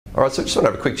All right, so just want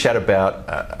to have a quick chat about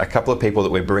a couple of people that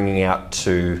we're bringing out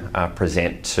to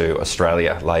present to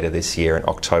Australia later this year in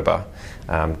October.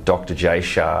 Dr.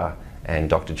 Shah and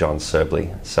Dr. John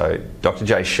Srbely. So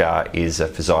Dr. Shah is a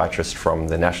physiatrist from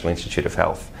the National Institute of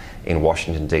Health in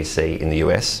Washington, DC in the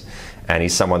US, and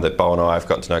he's someone that Bo and I have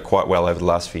gotten to know quite well over the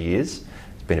last few years.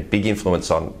 He's been a big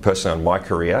influence personally on my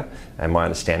career and my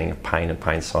understanding of pain and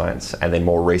pain science, and then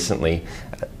more recently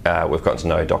we've gotten to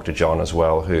know Dr. John as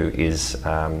well, who is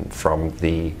from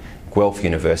the Guelph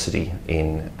University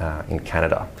in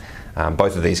Canada.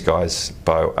 Both of these guys,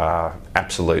 Bo, are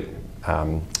absolute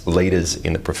leaders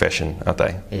in the profession, aren't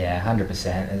they? Yeah, 100%.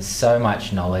 There's so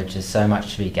much knowledge, there's so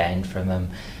much to be gained from them.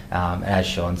 And as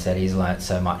Shaun said, he's learnt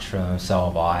so much from them, so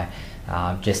have I.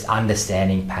 Just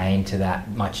understanding pain to that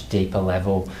much deeper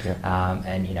level, yeah.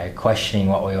 And questioning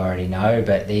what we already know.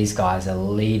 But these guys are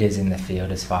leaders in the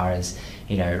field as far as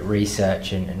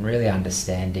research and really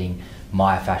understanding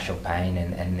myofascial pain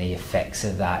and the effects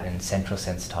of that and central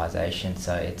sensitization.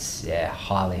 So it's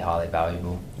highly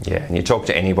valuable. Yeah, and you talk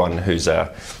to anyone who's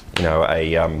someone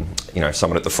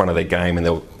at the front of their game, and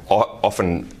they'll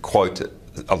often quote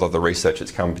a lot of the research that's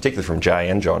come, particularly from Jay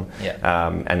and John,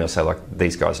 and they'll say, like,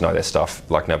 these guys know their stuff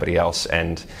like nobody else.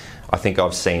 And I think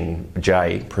I've seen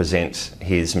Jay present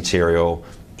his material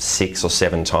 6 or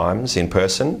 7 times in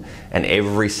person, and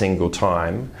every single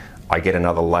time I get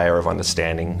another layer of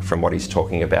understanding from what he's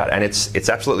talking about, and it's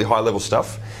absolutely high level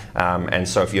stuff. And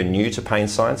so if you're new to pain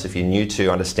science, if you're new to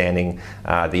understanding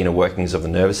the inner workings of the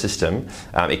nervous system,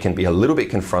 it can be a little bit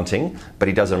confronting, but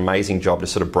he does an amazing job to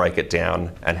sort of break it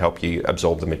down and help you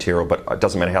absorb the material. But it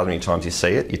doesn't matter how many times you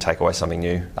see it, you take away something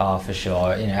new. Oh, for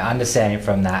sure. Understanding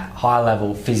from that high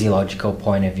level physiological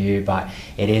point of view, but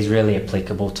it is really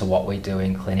applicable to what we do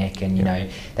in clinic.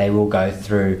 And they will go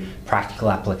through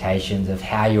practical applications of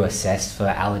how you assess for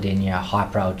allodynia,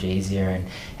 hyperalgesia,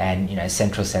 and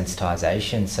central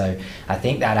sensitization. So I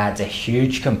think that adds a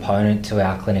huge component to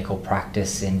our clinical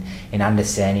practice in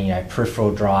understanding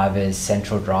peripheral drivers,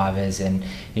 central drivers, and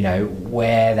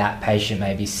where that patient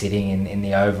may be sitting in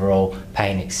the overall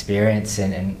pain experience,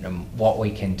 and what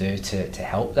we can do to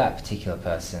help that particular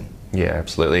person. Yeah,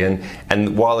 absolutely.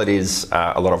 And while it is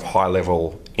a lot of high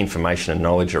level information and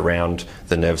knowledge around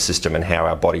the nervous system and how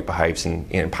our body behaves in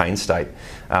a pain state,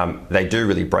 they do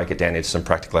really break it down into some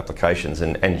practical applications.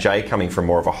 And Jay, coming from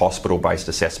more of a hospital-based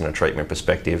assessment and treatment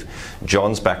perspective,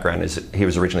 John's background is he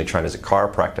was originally trained as a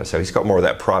chiropractor, so he's got more of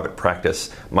that private practice,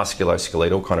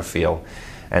 musculoskeletal kind of feel.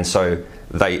 And so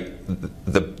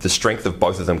the strength of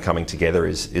both of them coming together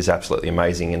is absolutely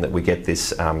amazing, in that we get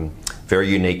this very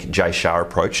unique Jay Shah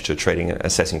approach to treating and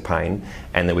assessing pain,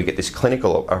 and then we get this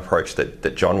clinical approach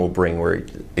that John will bring, where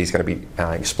he's going to be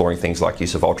exploring things like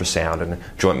use of ultrasound and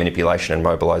joint manipulation and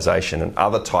mobilization and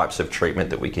other types of treatment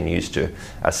that we can use to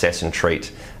assess and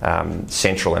treat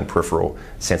central and peripheral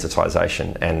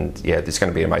sensitization. And yeah, it's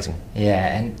going to be amazing.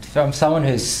 Yeah, and from someone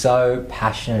who's so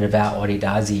passionate about what he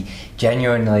does, he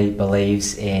genuinely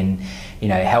believes in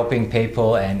helping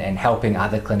people and helping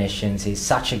other clinicians. He's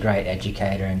such a great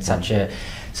educator and such a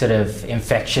sort of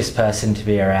infectious person to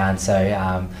be around.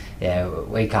 So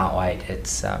we can't wait.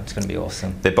 It's going to be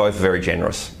awesome. They're both very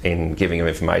generous in giving them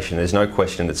information. There's no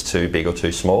question that's too big or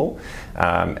too small,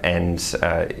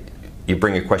 you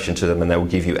bring a question to them and they will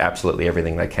give you absolutely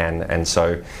everything they can. And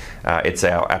so it's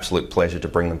our absolute pleasure to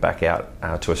bring them back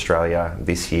out to Australia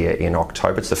this year in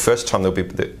October. It's the first time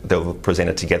they'll present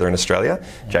it together in Australia.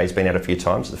 Jay's been out a few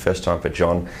times. It's the first time for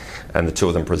John and the two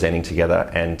of them presenting together.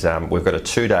 And we've got a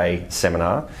 2-day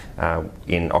seminar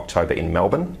in October in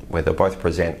Melbourne, where they'll both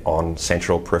present on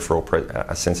central peripheral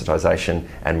sensitization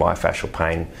and myofascial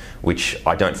pain, which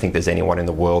I don't think there's anyone in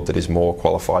the world that is more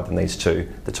qualified than these two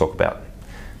to talk about.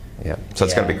 Yeah, so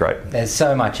it's going to be great. There's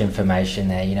so much information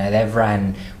there. They've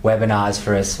run webinars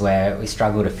for us where we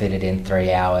struggle to fit it in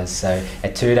 3 hours. So a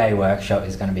 2-day workshop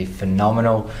is going to be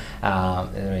phenomenal.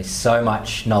 There is so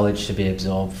much knowledge to be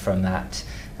absorbed from that.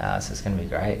 So it's going to be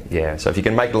great. Yeah, so if you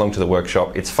can make it along to the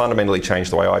workshop, it's fundamentally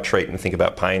changed the way I treat and think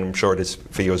about pain. I'm sure it is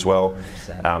for you as well.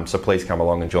 So please come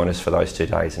along and join us for those 2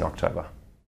 days in October.